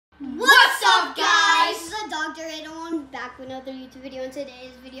What's up, guys? This is Dr. Adam back with another YouTube video. In today's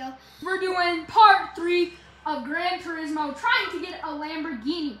video, we're doing part 3 of Gran Turismo, trying to get a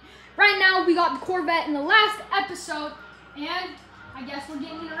Lamborghini. Right now, we got the Corvette in the last episode, and I guess we're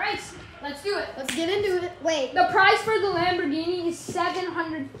getting in a race. Let's do it. Let's get into it. Wait. The price for the Lamborghini is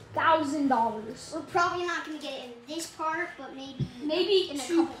 $700,000. We're probably not going to get it in this part, but maybe in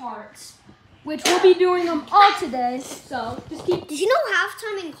two parts. Which we'll be doing them all today. So just keep. Did you know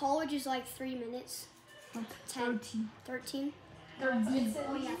halftime in college is like 3 minutes? 10. 13? 30. Oh,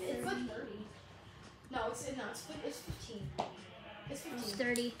 yeah, 30. It's like 30. No, it's 15. It's 15. It's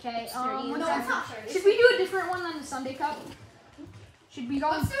 30. Okay. No, it's not 30. Should we do a different one than the Sunday Cup? Should we go?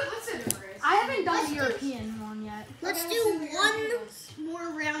 Let's do a different race. I haven't done the European one yet. Let's do one more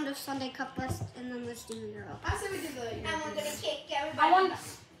round of Sunday Cup list, and then let's do Europe. I say we do the European. And we're gonna kick everybody.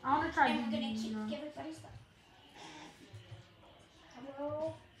 I want to try. And we're gonna kick everybody's butt.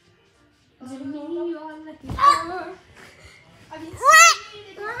 Hello. Is it me you're looking for?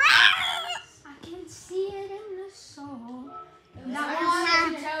 I can see it in the soul. Now I I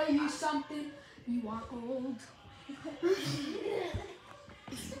want to tell you something. You are old.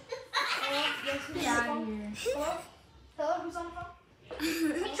 Get out of here. Hello, who's on the phone?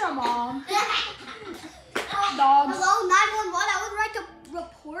 It's your mom. Dogs. Hello, 911. I would like to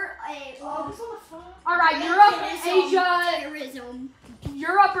report Who's on the phone? All right, Europe, Asia, terrorism.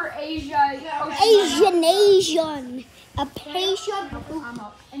 Europe or Asia. Asian. A patient. I'm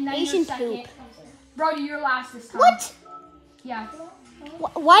up. And then Asian you're second. poop. Brody, you're last this time. What? Yeah.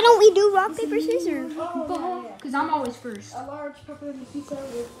 Why don't we do rock, paper, scissors? Because I'm always first. A large pepperoni pizza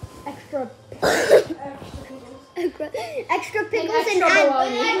with Extra. Extra pickles extra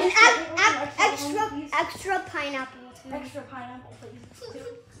bologna. extra pineapple. extra pineapple, please.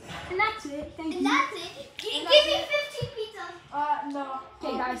 And that's it. Thank you. That's it. Give me 15 pizzas. No.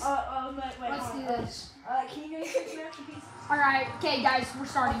 Okay, guys. Wait, Let's do this. Can you give me 15 extra pieces? All right. Okay, guys. We're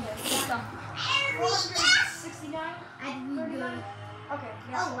starting. Let's go. 69? Okay. 39? Okay.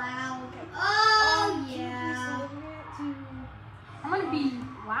 Oh, wow. Okay. Oh, yeah. I'm gonna be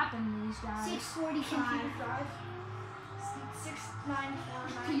lapping these guys. 6:45.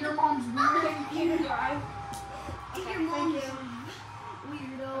 6949. To your mom's weird. To your mom's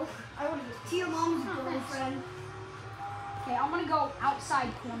weirdo. I want to just. To your mom's girlfriend. Okay, I'm gonna go outside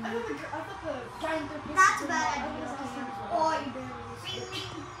I corner. thought the giant third That's a bad idea. Oh, you better.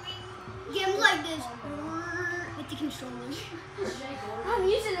 Games like this. With the controller. I'm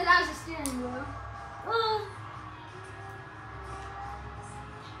using it as a steering wheel.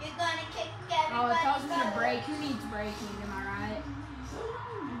 You're gonna kick Oh, it everybody's tells me to butt. brake. Who needs braking? Am I right?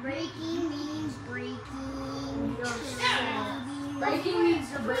 Braking means braking. Braking means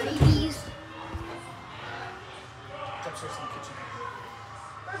you're braking. Babies. Upstairs in the kitchen.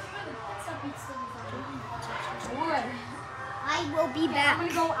 What? I will be I'm back.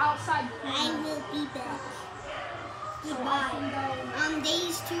 gonna go outside I corner. will be back. So I Goodbye. can go. On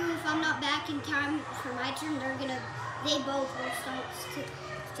days 2, if I'm not back in time for my turn, they both will still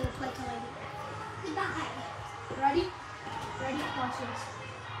play till I get back. Goodbye. Ready? Ready? Watch this.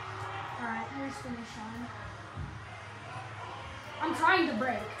 Alright, here's finish line. I'm trying to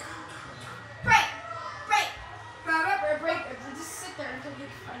brake. Break. Break. Just sit there until they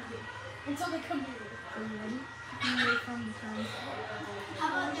find you. Until they come to you. Are you ready? You wait from the turn. How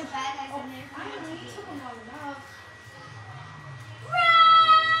about the bad guys in there? I don't know. It took them long enough.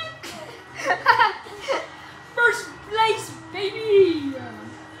 First place, baby!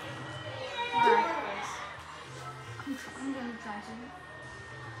 Alright. I'm gonna try something.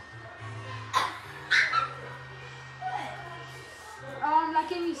 That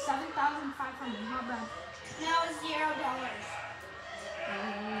gave me 7,500. Not bad. Now it's $0.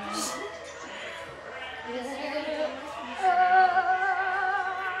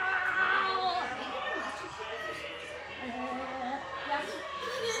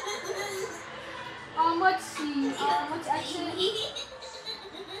 Let's see. Let's exit.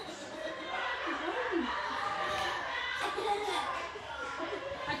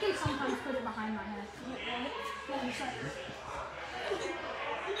 I can sometimes put it behind my head.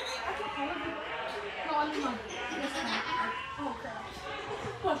 No, I mean this one. Oh crap.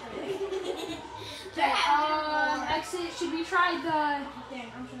 Okay, exit. Should we try the...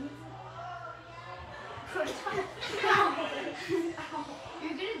 Dang, I'm trying to.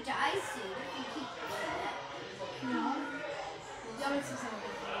 You're gonna die soon if you keep doing that. No. That makes sense.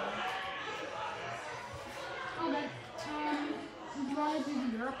 Okay. Do you want to do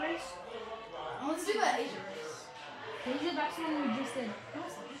the Europe race? Let's do that Asia race. Asia, that's the one we just did. No,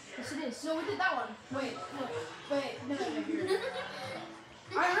 it's not. Yes, it is. No, we did that one. Wait, no, here.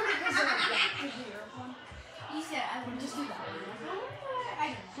 I remember He said I would just do that.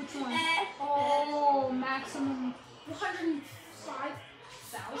 Which one? Oh, maximum 105,000?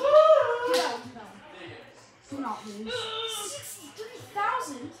 do not lose.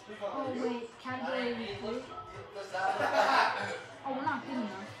 63,000? Oh wait, category weekly. Oh, we're not good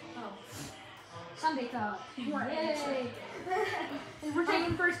enough. Oh. Sunday Cup. Yay! And we're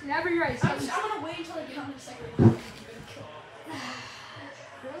taking first in every race. I'm gonna wait until I get on the second round.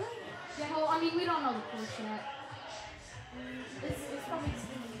 Really? Yeah, well, I mean, we don't know the course yet. It's probably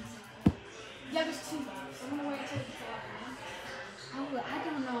yeah, there's 2 laps. I'm gonna wait until it gets to lap 1. I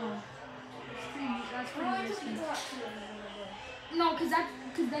don't know. That's Well, pretty until it risky. gets to lap 2. No, because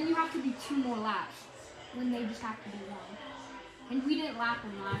then you have to do 2 more laps when they just have to do 1. And we didn't lap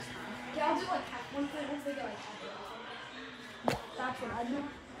them last time. Yeah, I'll do like half. Once they get like half. That's what I do.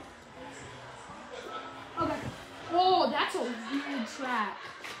 Okay. Oh, that's a weird track.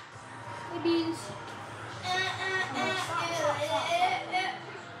 Hey, Beans.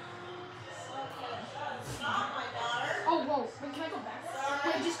 Oh, whoa. Wait, can I go back?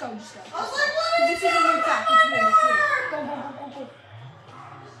 Wait, just go. This is a new track. It's weird. Go.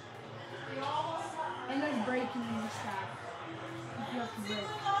 And there's braking in this track. You have to brake.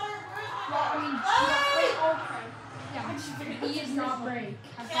 Well, I mean, yeah, he is not brake.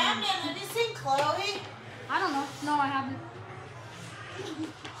 Camden, have you seen Chloe? I don't know. No, I haven't.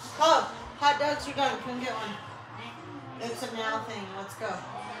 Oh, hot dogs are done. Come get one. It's a now thing. Let's go.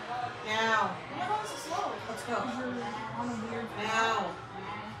 Now. Why are you so slow? Let's go. You're on a weird. Now.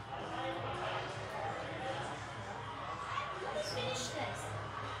 Let's finish this.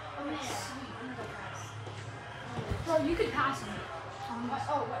 Oh, it's sweet. I'm gonna go fast. Bro, you could pass him. Oh,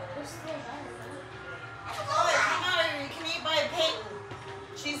 wait. There's still a guy. Chloe, come out here. You can eat by Peyton.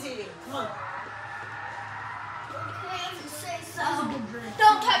 She's eating. Come on. Say That was a so. good drink.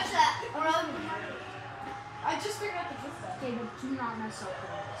 Don't touch that. I just figured out the drift though. Okay, but do not mess up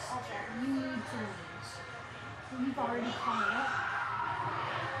with this. Okay. You need to win this. You've already caught up.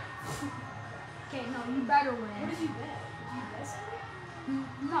 Okay, no, you better What win. did you bet? Did you bet something?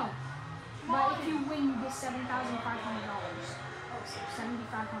 No. But if you win, you get $7,500. Oh, so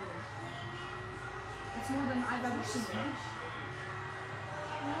 7,500. It's more than I've ever seen. no,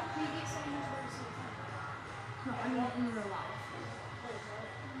 we get so much better sometimes. No, I mean in real life.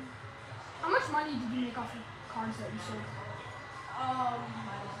 How much money did you make off of cards that you sold? I don't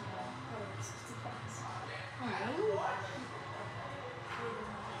know. Probably 60 bucks.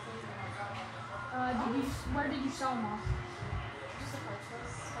 Oh, really? Where did you sell them off? Just a card store.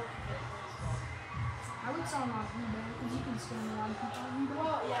 I would sell them off eBay because you can scam a lot of people on eBay.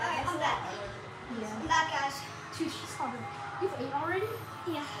 Well, yeah. Alright, I'm back. Yeah. I'm back, guys. Dude, she's covered. You've ate already?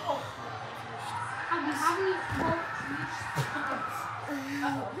 Yeah. Have you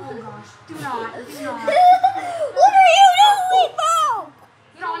well, oh gosh. Do not. What are you doing, Bo?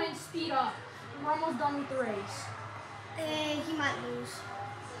 Get on and speed up. We're almost done with the race. He might lose.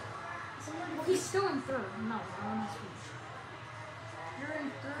 Well, he's still in third. No, I want to speed. You're in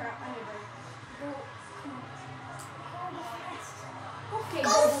third. Crap, I need a break. Okay,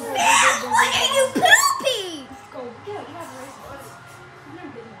 Go fast! What are you pooping? Go. Yeah, we have a race. I've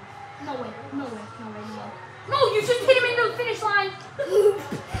never been there. No way. No, you just hit him into the finish line.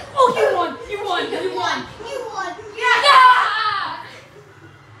 Oh, you won. You won. Yeah!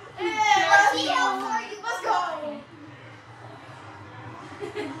 Let's see how far you Let's go.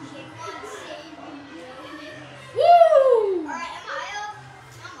 Woo! Alright, am I up?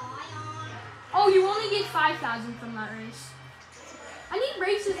 Am I on? Oh, you only get 5,000 from that race. I need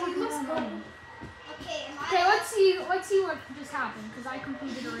races with more money. Okay, am I Okay, up? let's see what just happened because I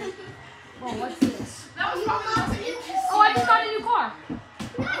completed a race. Well, what's this? That was probably the most interesting. Oh, I just got a new car.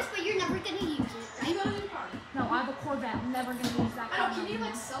 Nice, but you're never gonna use it, You right? got a new car. No, I have a Corvette. I'm never gonna use that I car. know. Can you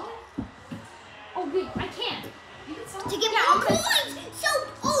like sell it? Oh wait, I can't. You can sell To it. get Yeah, more I'm gonna- coins. Sell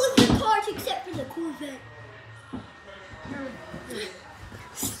all of your cards except for the Corvette.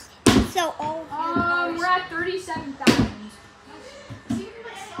 Sell all of your cards. We're at 37,000. See, you can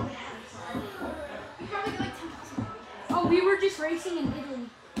like sell it. You probably get like 10,000. Oh, we were just racing in Italy.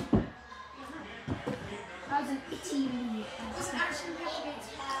 That was in Italy. Doesn't actually have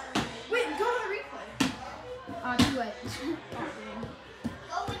to be. Wait, go to the replay. Too late. Go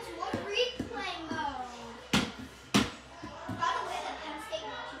into what replay mode? By the way, the Penn State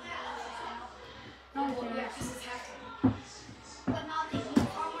marching band is out. No, Well, yeah, okay. because it's halftime. But not the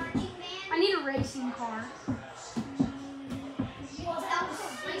Utah marching band. I need a racing car. Well, that was a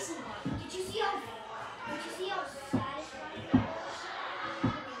racing car. Did you see how satisfying that was?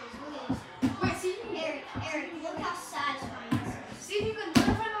 Look at this. Wait, see if you can Eric, look how satisfying this is. see if you can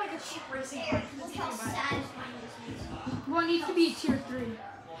find like a cheap racing car. needs to be tier 3.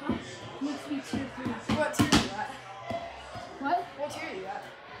 Huh? It needs to be tier 3. What tier are you at? What? What tier are you at?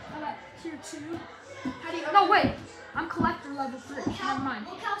 I'm at tier 2. How do you No, wait. I'm collector level 3. Never mind.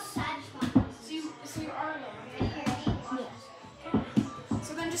 Look how satisfying this is. So you are low. Ready, ready? Yes.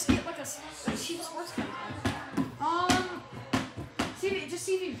 So then just get like a cheap sports car. Just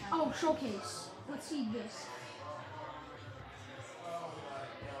see if you can. Oh, showcase. Let's see this.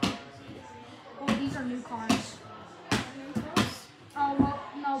 Oh, these are new cars. Oh, well,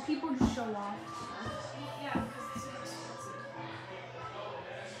 no, people just show off. Yeah, because this is expensive.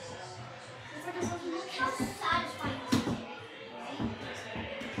 It's like a social Look media. how satisfying this is. Ready?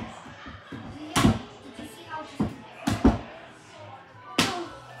 Yeah. Did you see how it just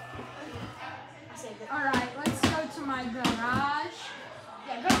I saved it. Alright, let's go to my garage.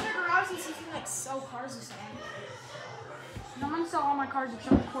 Yeah, go to the garage and see if you can like sell cars or something. And I'm gonna sell all my cars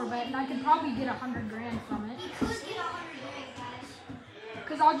except the Corvette, and I could probably get $100 grand from it. You could get 100 grand, guys.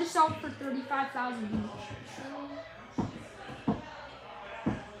 Cause I'll just sell it for 35,000 each.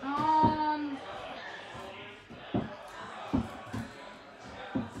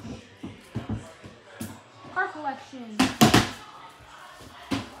 Car collection.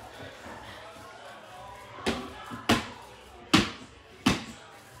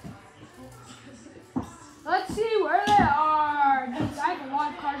 Let's see where they are. Dude, I have a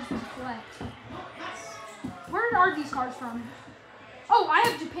lot of cars to collect. Where are these cars from? Oh, I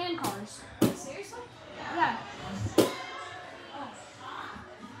have Japan cars. Seriously? Yeah.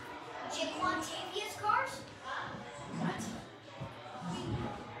 Jake Montavious cars? What?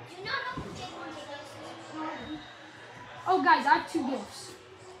 Do you not know who Jake Montavious is? Oh, guys, I have 2 gifts.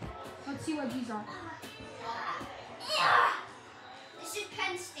 Let's see what these are. Yeah. This is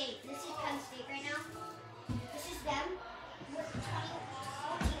Penn State. This is Penn State right now. This is them with 14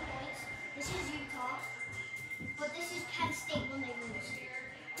 points. This is Utah. But this is Penn State when they lose.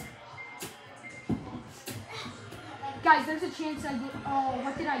 Guys, there's a chance I get. Oh,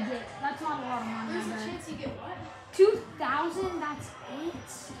 what did I get? That's not a lot of money. There's a I bet. chance you get what? 2,000? That's 8?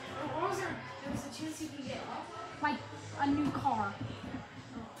 What was there? There was a chance you can get what? Like a new car.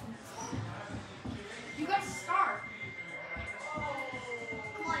 You got Star.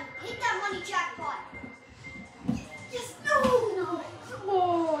 Come on, hit that money jackpot. Just no.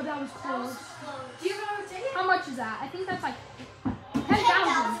 Oh, that was That was close. close. Do you have another ticket? How much is that? I think that's like 10,000. 10,000.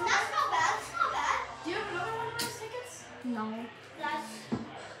 That's not bad. That's not bad. Do you have another one of those tickets? No. That's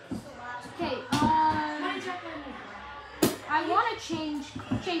the last. Okay. Money jackpot. I want to change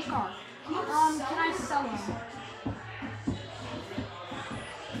car. Can I sell them?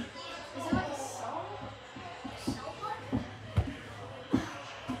 Is it like a sell? Cell phone?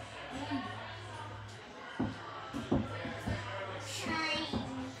 Shiny.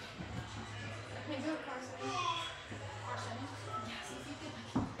 Maybe go to car settings. Car settings? Yeah, see if you can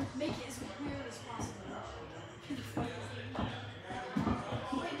like, make it as weird as possible.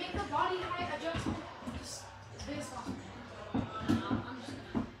 Wait, make the body height adjustment just as big as possible. I'm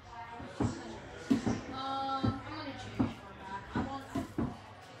gonna change car back. I want.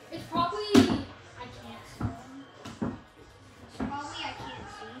 It's probably I can't sell them. Probably I can't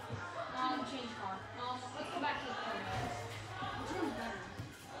see. Change car. Let's go back to the Corvette. Which one's better?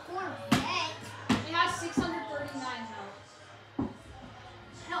 Corvette. It has 639 health.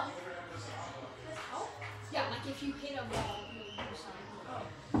 Help. That's help? Yeah, like if you hit a wall, you'll do something.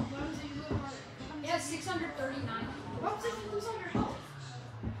 What happens if you lose on It has 639 health. What happens if you lose on your health?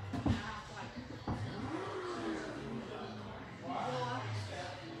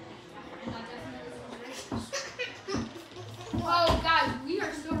 Oh, guys, we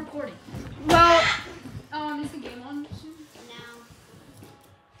are still recording. Well, is the game on soon?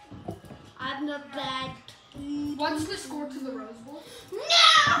 No. I'm the bad. What's the score to the Rose Bowl? No!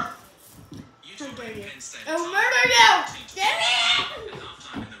 I'll murder you!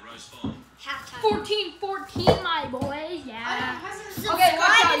 Halftime. 14-14, my boy. Yeah. Subscribe Okay,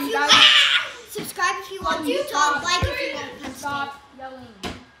 watch out, if you you guys. Subscribe if you want Utah. Utah. Like if you want Penn State. Stop yelling.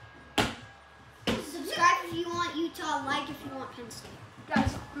 Subscribe if you want Utah. Like if you want Penn State.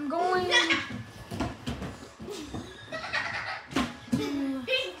 Guys, I'm going.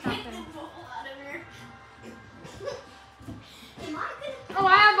 Oh,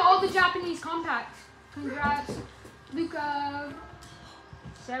 I have all the Japanese compacts. Congrats, Luca,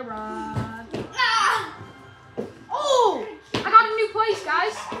 Sarah. Ah! Oh, I got a new place,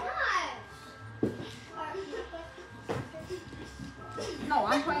 guys. No,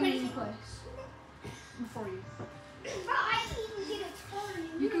 I'm playing a new place before you. Bro, I didn't even get a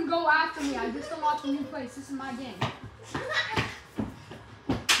turn. You can go after me. I just unlocked a new place. This is my game.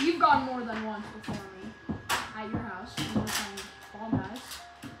 You've gone more than once before me at your house.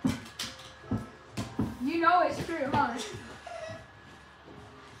 true, huh?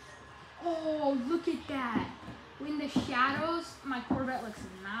 Oh, look at that. In the shadows, my Corvette looks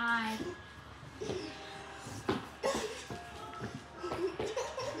nice.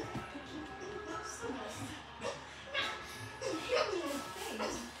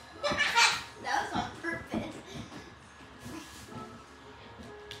 That was on purpose.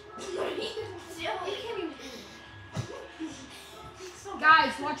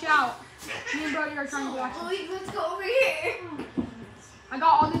 Guys, watch out. Me and Brody are trying to watch this. Let's go over here. I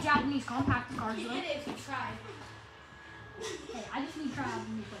got all the Japanese compact cars You though. hit it if you tried. Hey, I just need to try out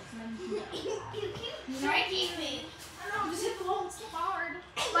the new place and then you can You striking me. I don't know, just hit the wall. It's not hard.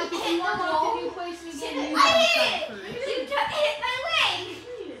 Like if you unlock the new place and you get a new I one, hit it. first. You hit my leg.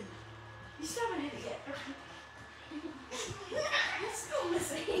 You still haven't hit it yet. It's still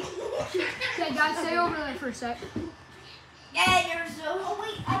missing. Okay, guys, stay over there for a sec. Yeah, you're so. Oh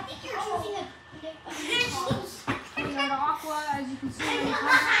wait, I think you're choosing a. We got Aqua, as you can see. On the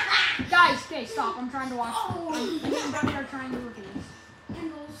compact. Guys, okay, stop. I'm trying to watch. Me and Brody are trying to look at this.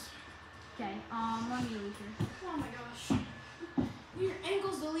 Angles. Okay, let me leave here. Oh my gosh. Your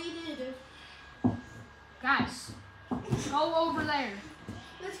angles deleted. Guys, go over there.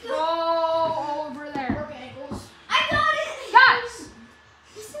 Let's go. Go over there. Broken angles. I got it. Guys!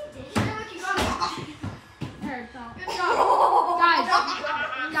 Yes, I did. I feel like you got it. Here, no. Good job.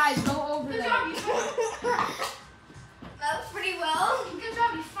 Guys, go over Good there. job. You finally, That was pretty well. good job.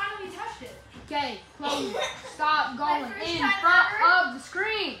 You finally touched it. Okay, Chloe, stop going first in time front ever? of the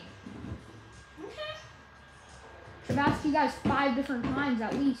screen. Okay. I've asked you guys 5 different times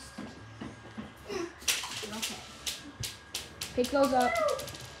at least. Okay. Pick those up.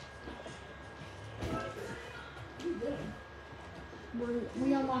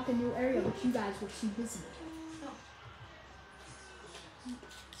 We unlocked a new area, but you guys were too busy.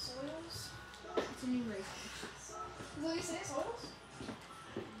 Soils. It's a new race. Is that what you say? Soils?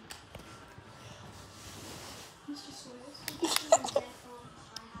 It's just soils.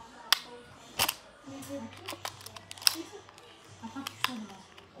 I thought you said that.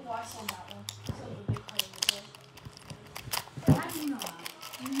 Oh, I saw that one. I saw the big part of it. How do you know that?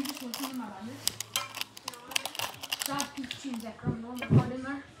 Were you just looking at my binder? So I have Pikachu and Zekrom normal card in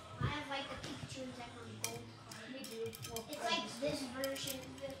there. I have like the Pikachu and Zekrom gold card. Me too. It's like this version.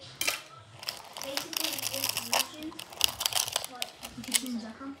 Basically this version. But Pikachu and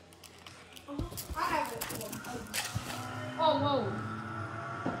Zekrom. I have it. Oh, whoa.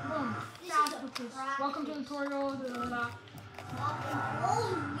 Boom. this Fast is with a this. practice. Welcome to the tutorial. Oh,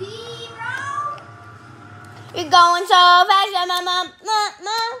 we bro. You're going so fast, mama.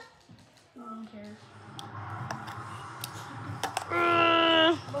 No one cares.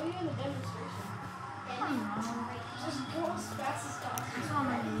 What are you in the demonstration? Just go as fast as possible. It's on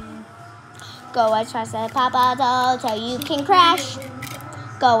my name. Go as fast as possible so you can crash.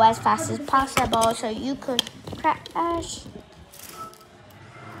 Go as fast as possible so you could crash.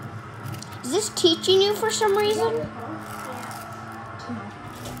 Is this teaching you for some reason?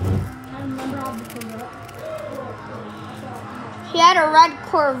 I remember how to pull it up. He had a red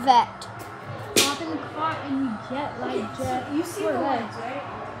Corvette. Hop in the car and you jet like jet. You see the Corvette. ones, right?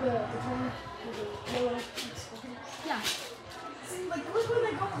 The one with the yellow. Yeah. See, like, look when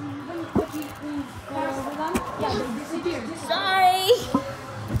they go, when you Go over them. Yeah, they disappeared. Sorry.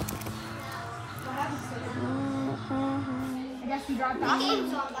 what happens to them? I guess we dropped The that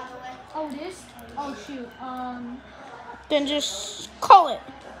game's one. on, by the way. Oh, this? Oh, shoot. Then just call it.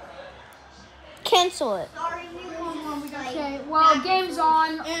 Cancel it. Sorry, we were just like. Okay, well, game's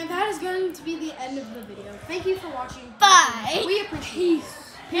on. And that is going to be the end of the video. Thank you for watching. Bye. We appreciate it.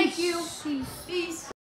 Thank you. Peace.